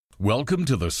Welcome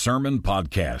to the Sermon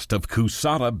Podcast of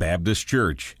Coushatta Baptist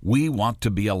Church. We want to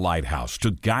be a lighthouse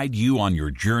to guide you on your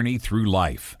journey through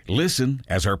life. Listen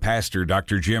as our pastor,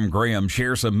 Dr. Jim Graham,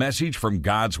 shares a message from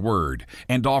God's Word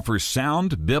and offers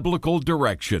sound biblical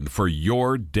direction for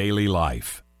your daily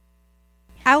life.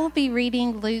 I will be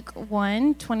reading Luke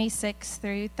 1:26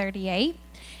 through 38.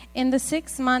 In the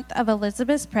 6th month of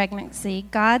Elizabeth's pregnancy,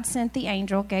 God sent the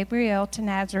angel Gabriel to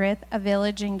Nazareth, a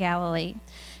village in Galilee,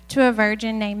 to a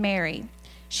virgin named Mary.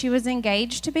 She was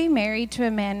engaged to be married to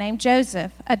a man named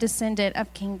Joseph, a descendant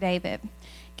of King David.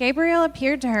 Gabriel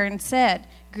appeared to her and said,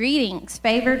 "Greetings,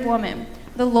 favored woman.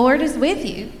 The Lord is with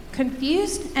you."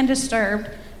 Confused and disturbed,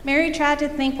 Mary tried to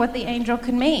think what the angel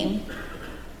could mean.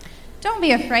 "Don't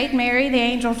be afraid, Mary," the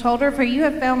angel told her, "for you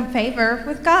have found favor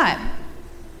with God.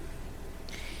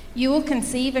 You will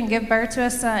conceive and give birth to a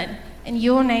son, and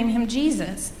you will name him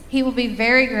Jesus. He will be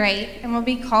very great and will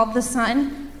be called the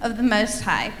Son of the Most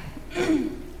High.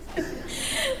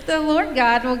 The Lord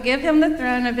God will give him the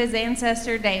throne of his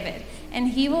ancestor David, and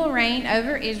he will reign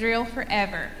over Israel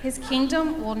forever. His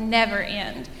kingdom will never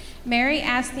end." Mary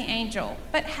asked the angel,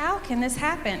 "But how can this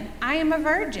happen? I am a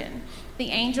virgin." The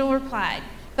angel replied,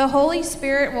 "The Holy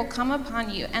Spirit will come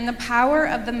upon you, and the power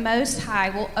of the Most High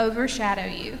will overshadow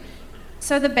you.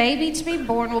 So the baby to be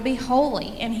born will be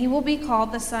holy, and he will be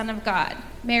called the Son of God."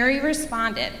 Mary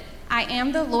responded, "I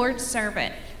am the Lord's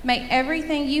servant. May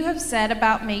everything you have said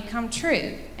about me come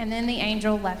true." And then the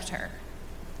angel left her.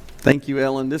 Thank you,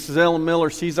 Ellen. This is Ellen Miller.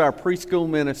 She's our preschool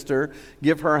minister.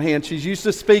 Give her a hand. She's used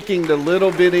to speaking to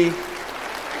little bitty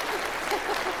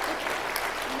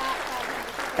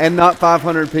and not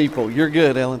 500 people. You're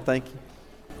good, Ellen. Thank you.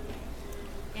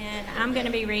 And I'm going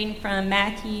to be reading from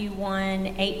Matthew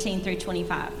 1:18 through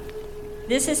 25.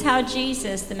 This is how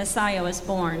Jesus, the Messiah, was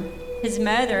born. His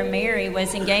mother, Mary,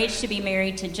 was engaged to be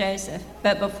married to Joseph,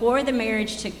 but before the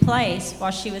marriage took place, while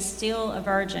she was still a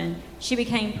virgin, she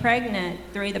became pregnant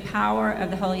through the power of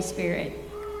the Holy Spirit.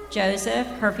 Joseph,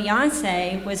 her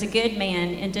fiancé, was a good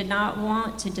man and did not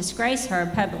want to disgrace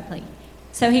her publicly,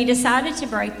 so he decided to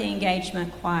break the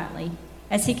engagement quietly.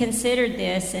 As he considered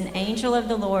this, an angel of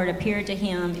the Lord appeared to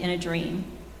him in a dream.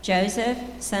 "Joseph,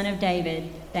 son of David,"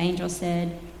 the angel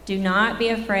said, "do not be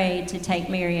afraid to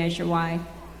take Mary as your wife,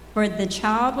 for the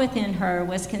child within her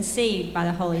was conceived by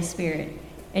the Holy Spirit,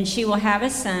 and she will have a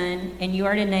son, and you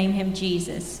are to name him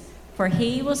Jesus, for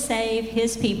he will save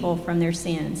his people from their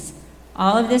sins."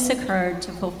 All of this occurred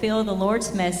to fulfill the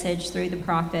Lord's message through the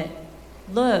prophet.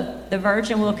 "Look, the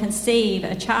virgin will conceive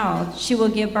a child. She will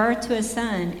give birth to a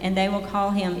son, and they will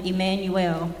call him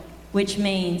Emmanuel, which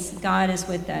means God is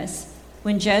with us."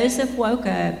 When Joseph woke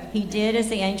up, he did as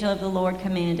the angel of the Lord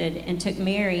commanded and took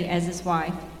Mary as his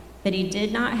wife. But he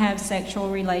did not have sexual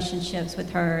relationships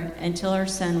with her until her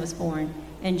son was born,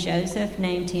 and Joseph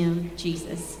named him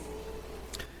Jesus.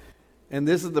 And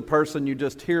this is the person you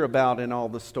just hear about in all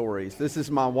the stories. This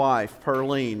is my wife,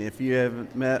 Perline, if you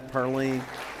haven't met Perline.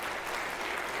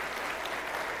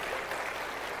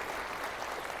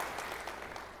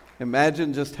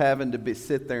 Imagine just having to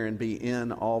sit there and be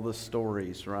in all the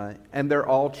stories, right? And they're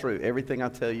all true. Everything I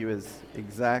tell you is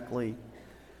exactly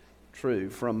true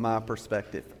from my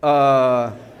perspective.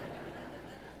 We're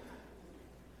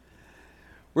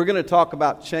going to talk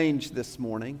about change this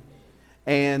morning.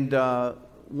 And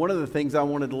one of the things I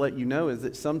wanted to let you know is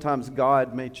that sometimes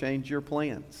God may change your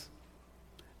plans.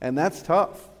 And that's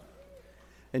tough.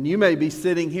 And you may be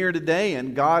sitting here today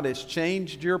and God has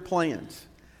changed your plans.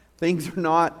 Things are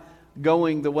not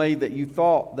going the way that you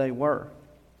thought they were.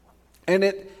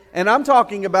 And I'm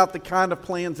talking about the kind of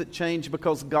plans that change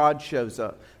because God shows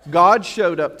up. God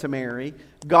showed up to Mary.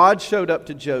 God showed up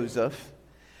to Joseph.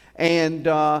 And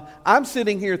I'm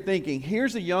sitting here thinking,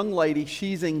 here's a young lady,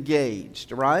 she's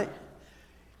engaged, right?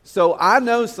 So I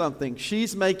know something.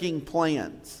 She's making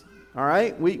plans. All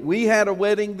right? We had a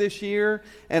wedding this year,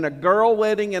 and a girl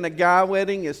wedding and a guy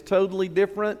wedding is totally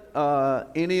different.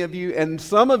 Any of you, and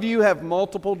some of you have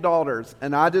multiple daughters,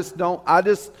 and I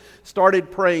just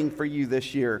started praying for you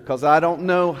this year because I don't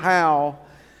know how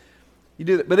you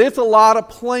do that. But it's a lot of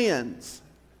plans.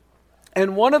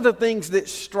 And one of the things that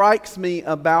strikes me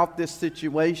about this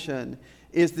situation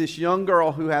is this young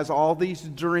girl who has all these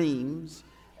dreams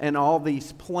and all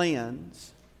these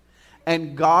plans,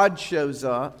 and God shows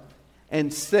up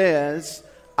and says,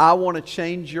 "I want to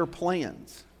change your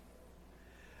plans."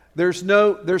 There's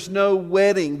no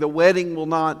wedding. The wedding will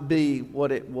not be what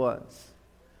it was.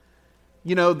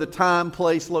 You know, the time,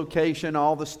 place, location,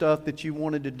 all the stuff that you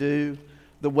wanted to do,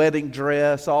 the wedding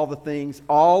dress, all the things,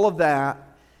 all of that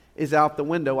is out the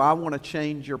window. I want to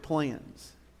change your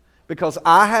plans. Because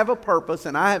I have a purpose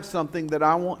and I have something that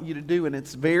I want you to do, and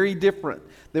it's very different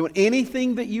than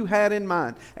anything that you had in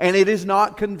mind. And it is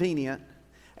not convenient,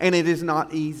 and it is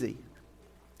not easy.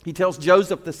 He tells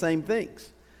Joseph the same things.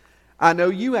 I know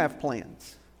you have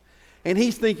plans. And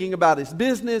he's thinking about his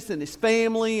business and his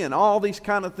family and all these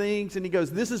kind of things. And he goes,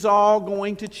 this is all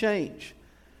going to change.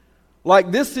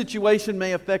 Like this situation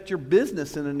may affect your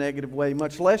business in a negative way,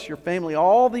 much less your family,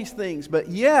 all these things. But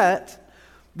yet,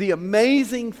 the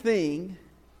amazing thing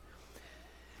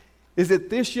is that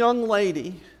this young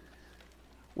lady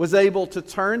was able to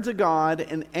turn to God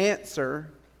and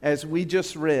answer, as we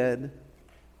just read,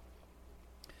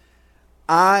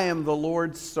 I am the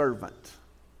Lord's servant.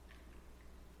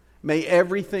 May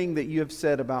everything that you have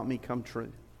said about me come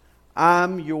true.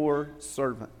 I'm your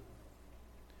servant.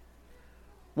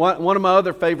 One of my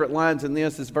other favorite lines in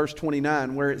this is verse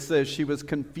 29, where it says, she was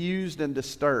confused and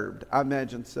disturbed. I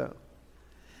imagine so.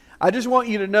 I just want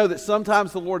you to know that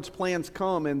sometimes the Lord's plans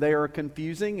come and they are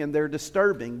confusing and they're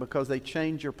disturbing because they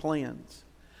change your plans.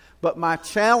 But my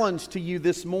challenge to you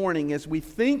this morning as we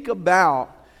think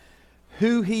about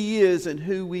who He is and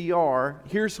who we are,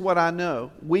 here's what I know.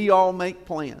 We all make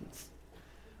plans.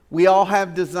 We all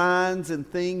have designs and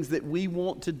things that we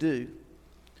want to do.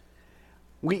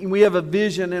 We have a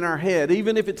vision in our head.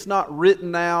 Even if it's not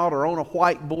written out or on a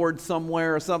whiteboard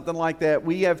somewhere or something like that,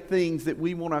 we have things that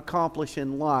we want to accomplish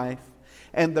in life.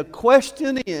 And the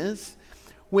question is,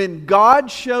 when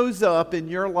God shows up in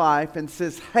your life and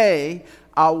says, hey,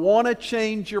 I want to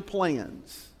change your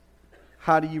plans,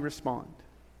 how do you respond?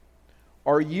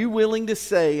 Are you willing to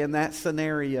say in that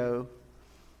scenario,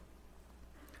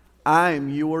 I am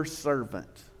your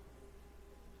servant.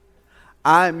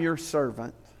 I am your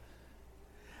servant.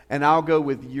 And I'll go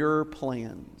with your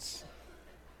plans.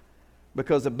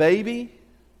 Because a baby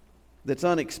that's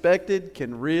unexpected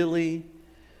can really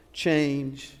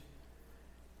change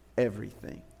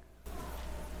everything.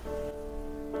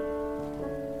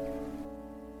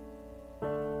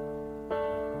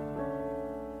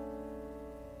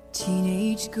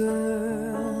 Teenage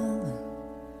girl,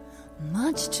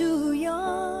 much too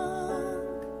young,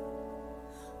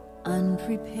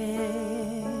 unprepared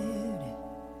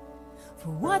for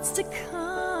what's to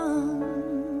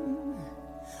come.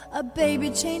 A baby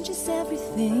changes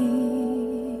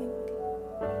everything.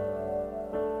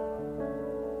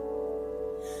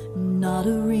 Not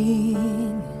a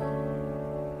ring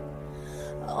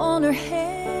on her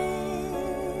hand,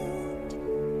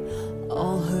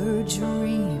 all her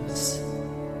dreams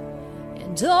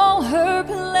and all her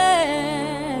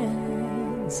plans.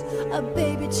 A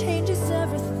baby changes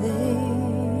everything.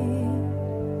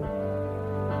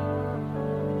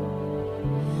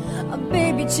 A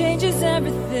baby changes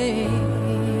everything.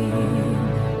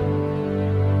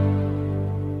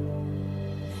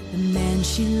 The man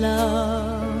she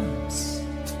loves,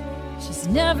 she's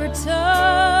never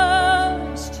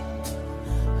touched.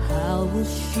 How will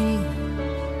she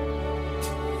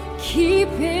keep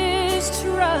his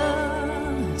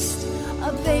trust?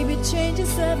 A baby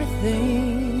changes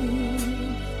everything.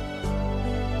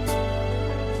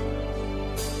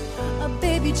 A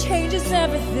baby changes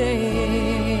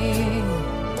everything.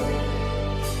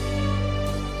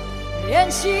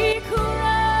 And she cries.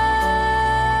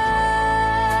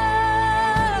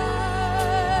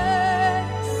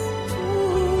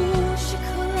 Ooh, she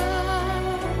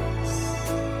cries.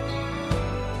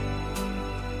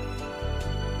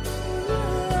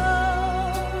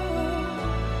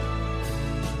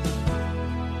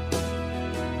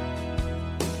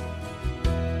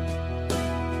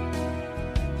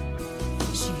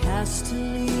 She has to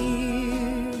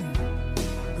leave,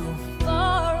 go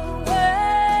far away.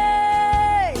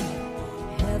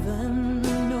 Heaven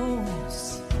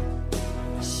knows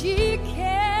she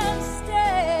can't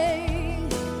stay.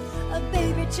 A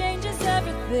baby changes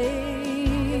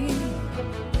everything.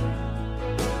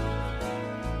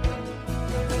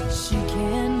 She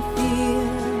can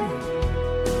feel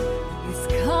it's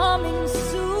coming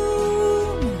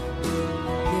soon.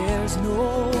 There's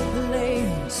no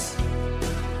place,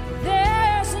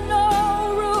 there's no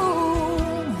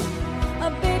room. A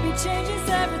baby changes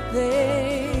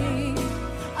everything.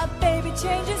 A baby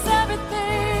changes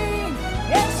everything.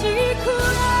 And she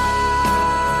cries.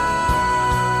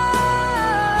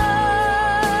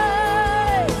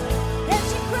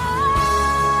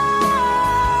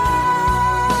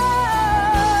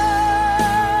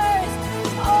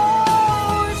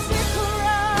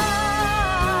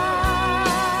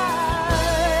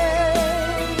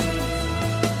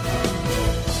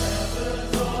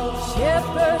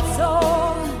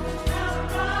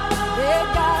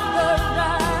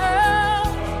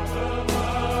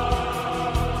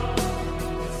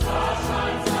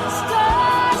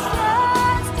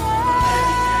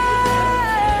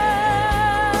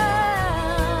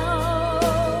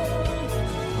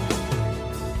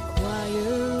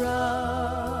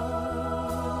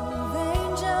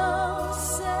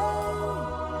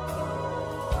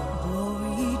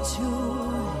 a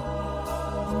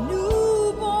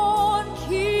newborn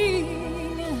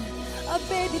king. A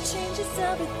baby changes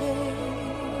everything.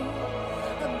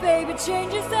 A baby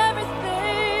changes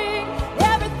everything.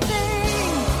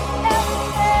 Everything, everything, everything.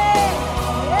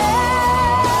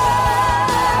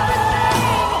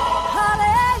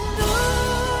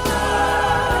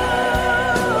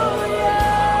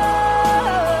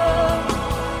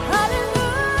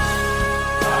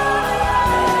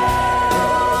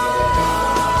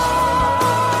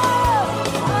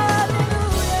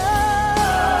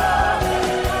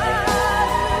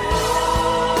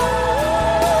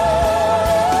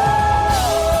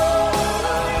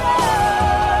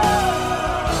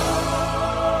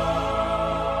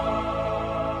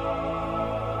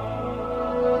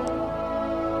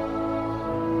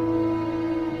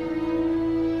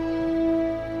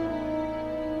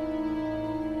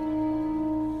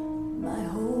 My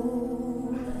whole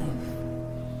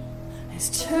life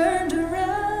has turned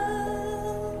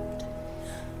around.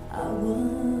 I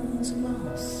was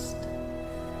lost,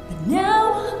 but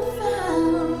now I'm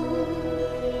found.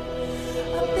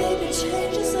 A baby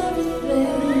changes everything.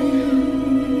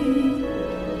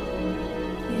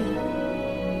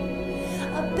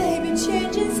 Yeah. A baby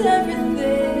changes everything.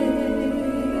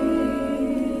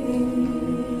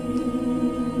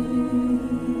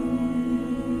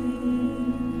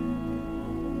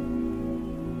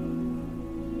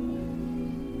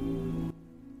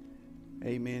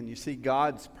 Amen. You see,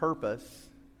 God's purpose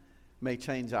may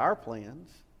change our plans,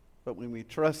 but when we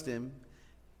trust Him,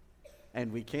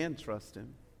 and we can trust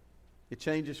Him, it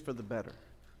changes for the better,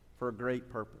 for a great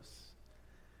purpose.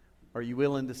 Are you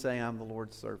willing to say, I'm the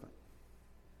Lord's servant?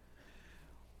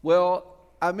 Well,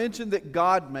 I mentioned that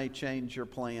God may change your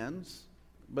plans,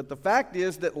 but the fact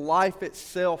is that life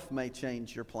itself may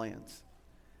change your plans.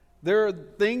 There are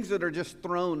things that are just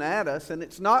thrown at us, and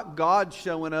it's not God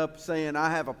showing up saying,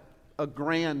 I have a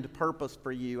grand purpose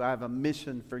for you. I have a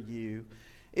mission for you.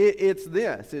 It's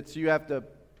this. It's you have to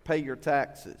pay your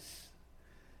taxes.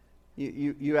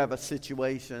 You have a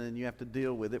situation and you have to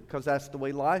deal with it because that's the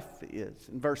way life is.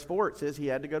 In verse 4 it says he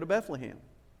had to go to Bethlehem.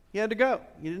 He had to go.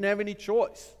 He didn't have any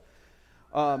choice.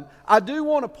 I do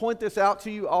want to point this out to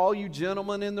you, all you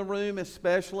gentlemen in the room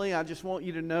especially. I just want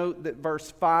you to note that verse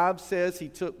 5 says he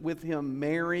took with him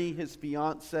Mary, his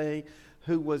fiancée,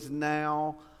 who was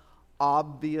now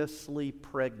obviously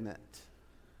pregnant.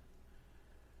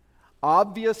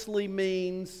 Obviously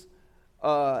means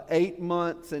 8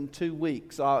 months and 2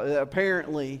 weeks.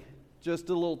 Apparently, just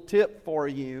a little tip for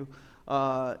you.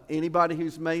 Anybody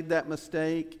who's made that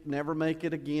mistake, never make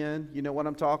it again. You know what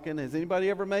I'm talking? Has anybody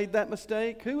ever made that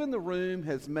mistake? Who in the room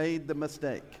has made the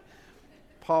mistake?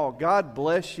 Paul, God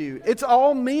bless you. It's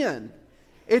all men.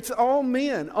 It's all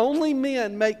men. Only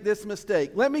men make this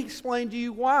mistake. Let me explain to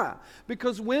you why.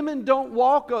 Because women don't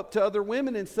walk up to other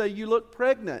women and say, you look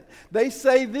pregnant. They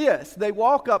say this. They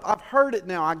walk up. I've heard it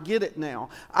now. I get it now.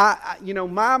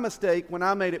 My mistake when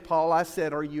I made it, Paul, I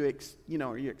said, are you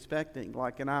expecting?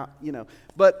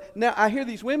 But now I hear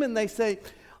these women, they say,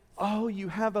 oh, you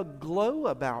have a glow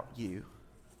about you.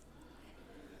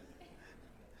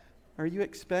 Are you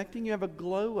expecting? You have a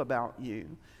glow about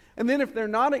you. And then if they're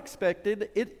not expecting,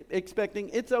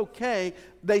 it's okay.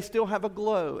 They still have a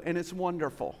glow, and it's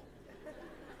wonderful.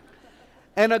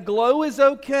 And a glow is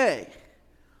okay.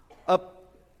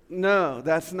 No,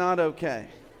 that's not okay.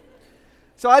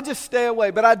 So I just stay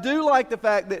away. But I do like the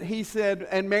fact that he said,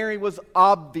 and Mary was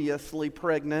obviously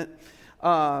pregnant.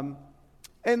 And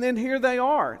then here they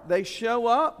are. They show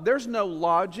up. There's no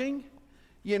lodging,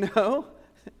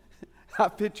 I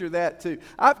picture that too.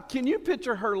 Can you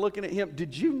picture her looking at him?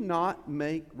 Did you not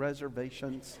make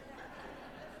reservations?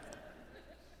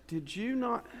 Did you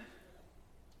not?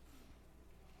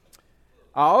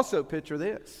 I also picture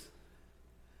this.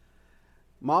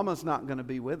 Mama's not going to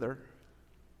be with her.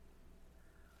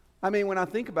 I mean, when I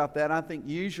think about that, I think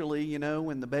usually,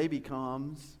 when the baby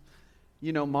comes,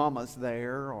 Mama's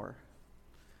there or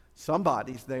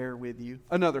somebody's there with you.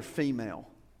 Another female,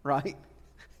 right?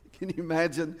 Can you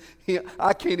imagine?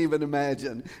 I can't even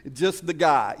imagine. Just the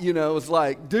guy, it's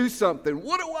like, do something.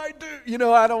 What do I do?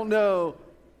 I don't know.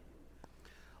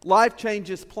 Life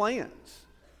changes plans.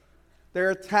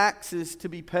 There are taxes to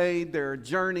be paid. There are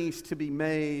journeys to be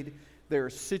made. There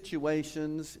are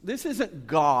situations. This isn't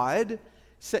God.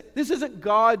 This isn't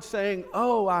God saying,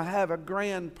 oh, I have a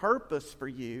grand purpose for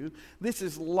you. This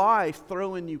is life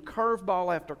throwing you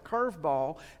curveball after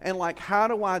curveball. And how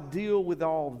do I deal with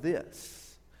all this?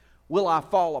 Will I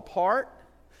fall apart?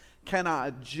 Can I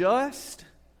adjust?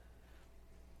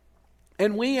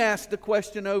 And we ask the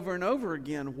question over and over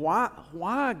again, why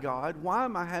God? Why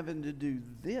am I having to do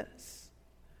this?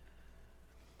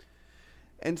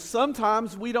 And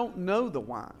sometimes we don't know the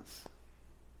whys.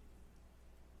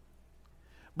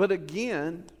 But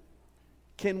again,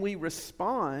 can we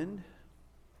respond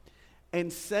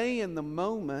and say in the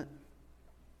moment,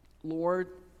 Lord,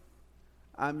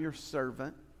 I'm your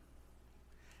servant,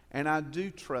 and I do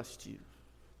trust you.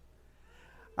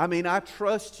 I mean, I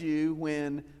trust you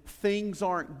when things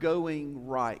aren't going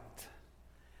right,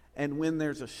 and when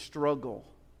there's a struggle,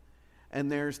 and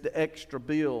there's the extra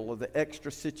bill or the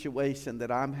extra situation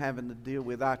that I'm having to deal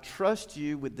with. I trust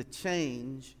you with the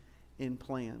change in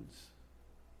plans.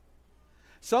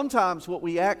 Sometimes what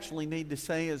we actually need to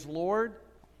say is, Lord,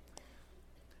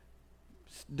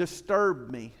 disturb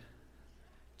me.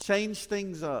 Change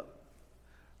things up.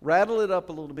 Rattle it up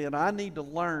a little bit. I need to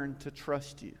learn to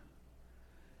trust you.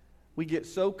 We get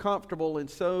so comfortable and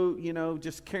so,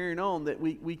 just carrying on that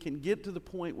we can get to the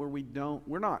point where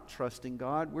we're not trusting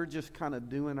God. We're just kind of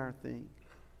doing our thing.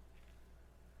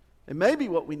 And maybe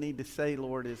what we need to say,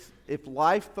 Lord, is if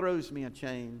life throws me a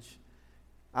change,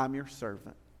 I'm your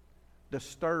servant.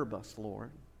 Disturb us,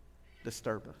 Lord.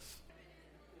 Disturb us.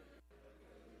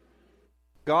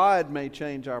 God may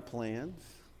change our plans,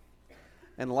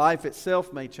 and life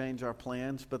itself may change our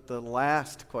plans, but the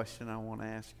last question I want to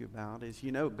ask you about is,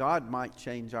 God might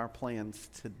change our plans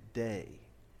today.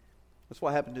 That's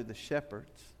what happened to the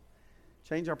shepherds.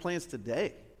 Change our plans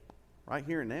today, right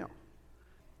here and now.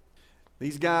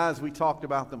 These guys, we talked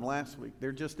about them last week.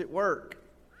 They're just at work.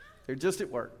 They're just at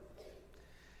work.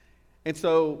 And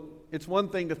so it's one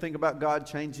thing to think about God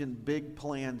changing big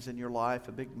plans in your life,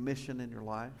 a big mission in your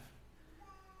life.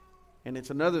 And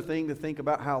it's another thing to think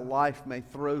about how life may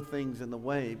throw things in the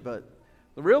way. But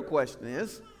the real question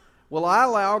is, will I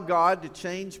allow God to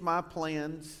change my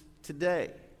plans today?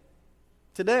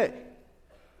 Today.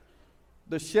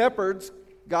 The shepherds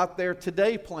got their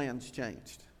today plans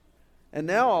changed. And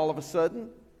now all of a sudden,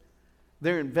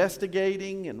 they're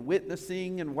investigating and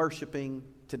witnessing and worshiping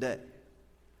today.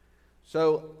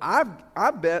 So I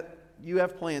bet you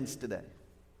have plans today.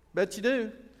 Bet you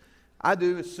do. I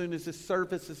do. As soon as this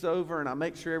service is over and I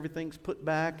make sure everything's put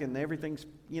back and everything's,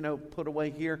 put away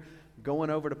here, going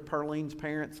over to Perlene's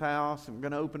parents' house. I'm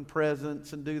going to open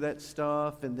presents and do that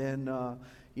stuff, and then,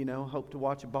 hope to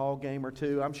watch a ball game or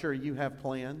two. I'm sure you have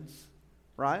plans,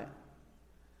 right?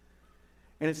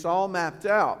 And it's all mapped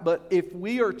out. But if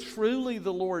we are truly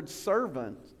the Lord's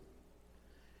servant,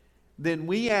 then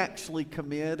we actually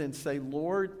commit and say,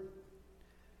 Lord,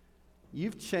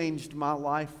 you've changed my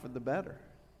life for the better.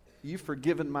 You've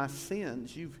forgiven my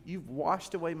sins. You've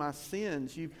washed away my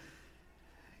sins.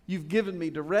 You've given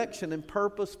me direction and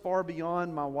purpose far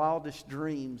beyond my wildest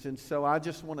dreams. And so I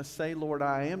just want to say, Lord,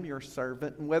 I am your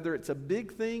servant. And whether it's a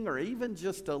big thing or even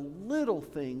just a little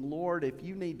thing, Lord, if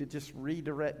you need to just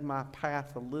redirect my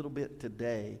path a little bit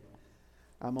today,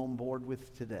 I'm on board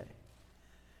with today.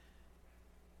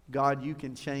 God, you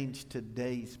can change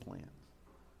today's plans.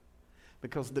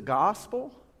 Because the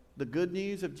gospel, the good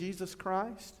news of Jesus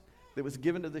Christ that was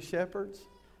given to the shepherds,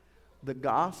 the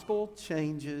gospel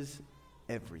changes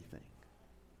everything.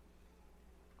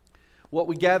 What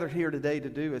we gathered here today to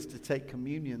do is to take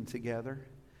communion together,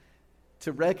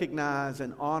 to recognize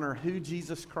and honor who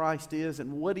Jesus Christ is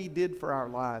and what he did for our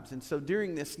lives. And so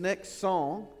during this next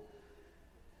song,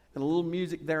 and a little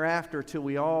music thereafter till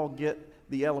we all get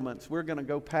the elements, we're going to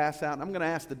go pass out. And I'm going to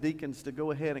ask the deacons to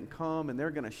go ahead and come, and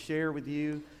they're going to share with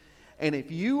you. And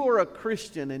if you are a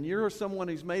Christian and you're someone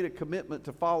who's made a commitment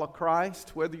to follow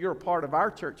Christ, whether you're a part of our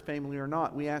church family or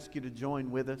not, we ask you to join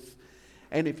with us.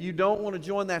 And if you don't want to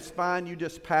join, that's fine. You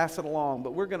just pass it along.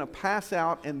 But we're going to pass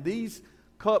out, and these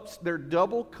cups, they're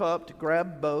double cupped.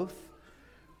 Grab both.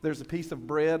 There's a piece of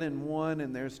bread in one,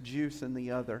 and there's juice in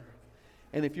the other.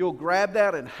 And if you'll grab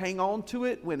that and hang on to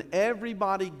it, when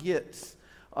everybody gets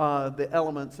the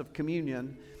elements of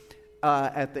communion,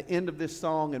 at the end of this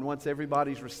song, and once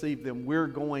everybody's received them, we're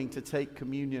going to take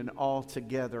communion all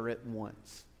together at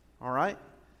once. All right?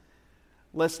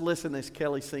 Let's listen as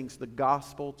Kelly sings, "The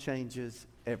Gospel Changes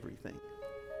Everything."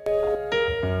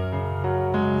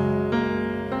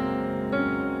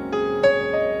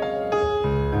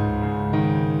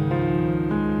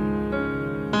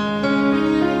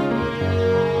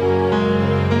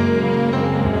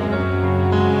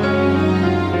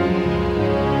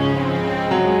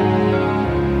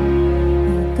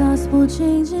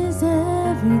 Changes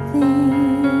everything,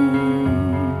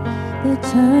 the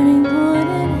turning point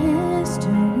in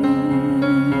history.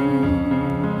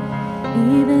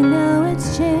 Even now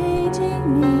it's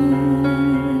changing me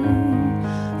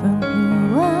from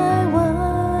who I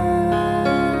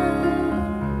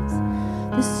was.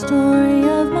 The story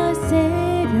of my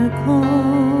Savior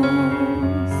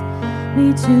calls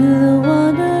me to the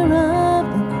wonder of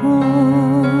the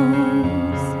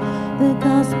cross. The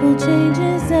gospel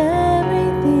changes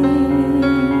everything,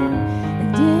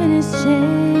 and it is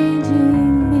changing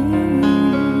me.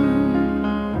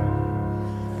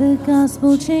 The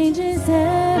gospel changes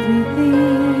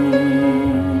everything,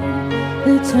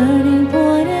 the turning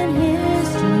point in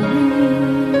history,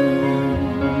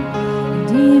 and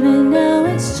even now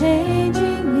it's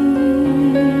changing me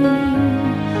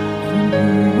from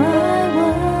who I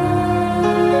was.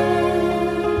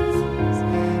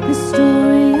 The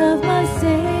story of my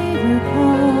Savior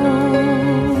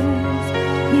calls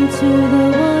me to the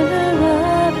wonder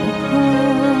of the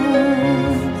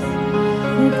cross.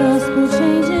 The gospel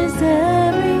changes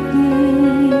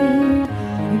everything,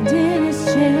 and it is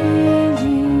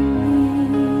changing me.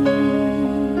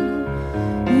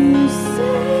 You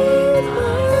saved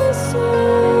my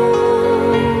soul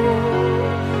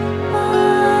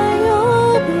by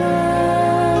your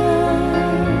blood,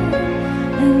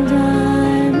 and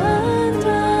I'm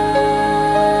undone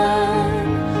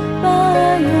by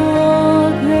your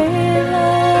great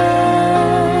love.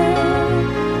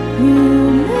 You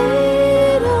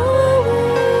made a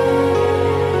way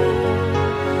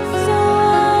so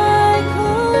I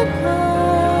could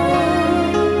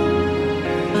come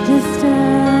just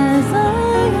as I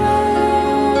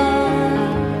am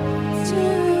to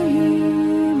you,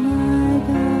 my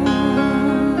God.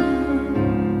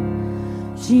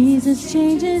 Jesus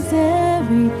changes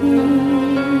everything.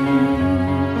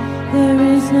 There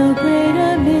is no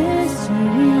greater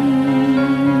mystery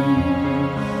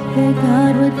that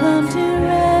God would come to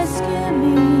rescue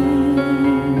me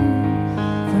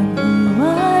from who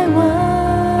I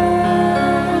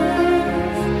was.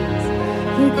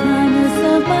 The kindness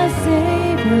of my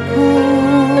Savior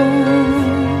calls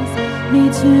me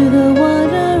to the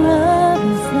wonder of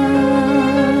His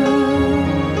love.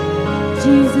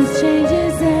 Jesus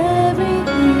changes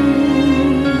everything,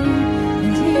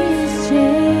 and He is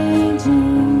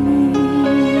changing me.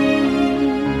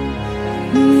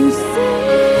 You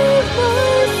saved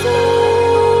my soul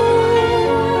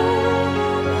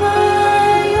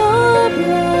by your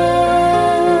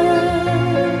blood,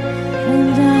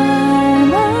 and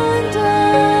I'm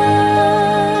undone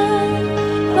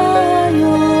by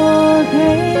your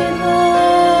great love.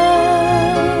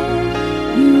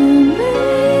 You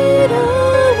made a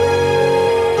way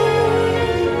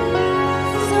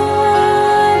so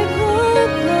I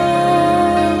could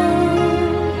come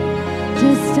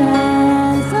just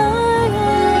as I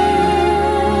am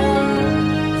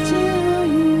to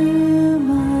you,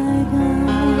 my God.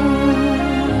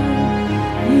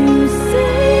 You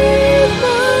saved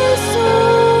my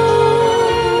soul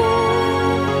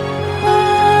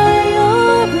by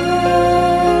your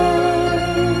blood,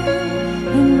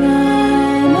 and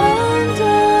I'm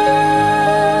undone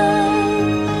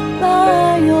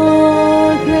by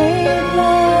your great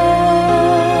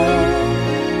love.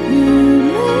 You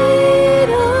made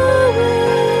a way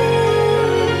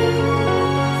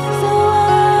so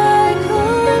I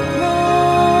could come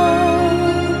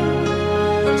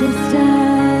just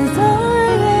as I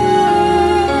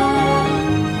am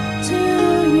to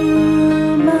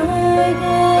you, my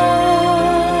God.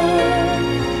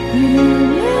 You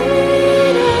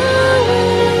made a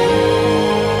way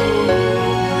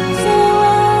so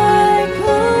I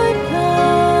could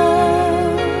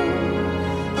come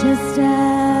just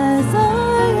as I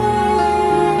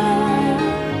am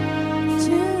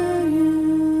to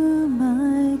you,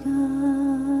 my God.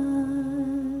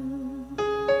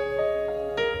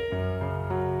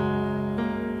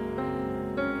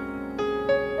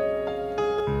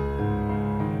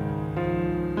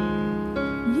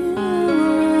 You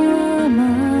are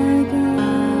my God.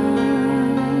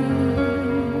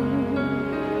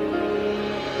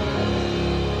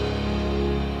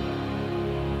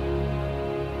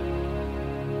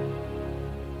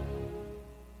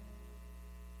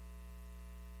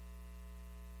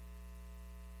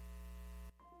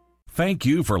 Thank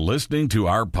you for listening to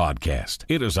our podcast.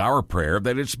 It is our prayer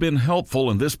that it's been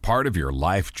helpful in this part of your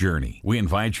life journey. We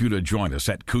invite you to join us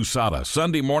at Coushatta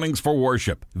Sunday mornings for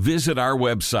worship. Visit our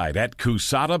website at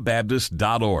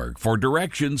CoushattaBaptist.org for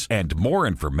directions and more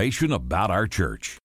information about our church.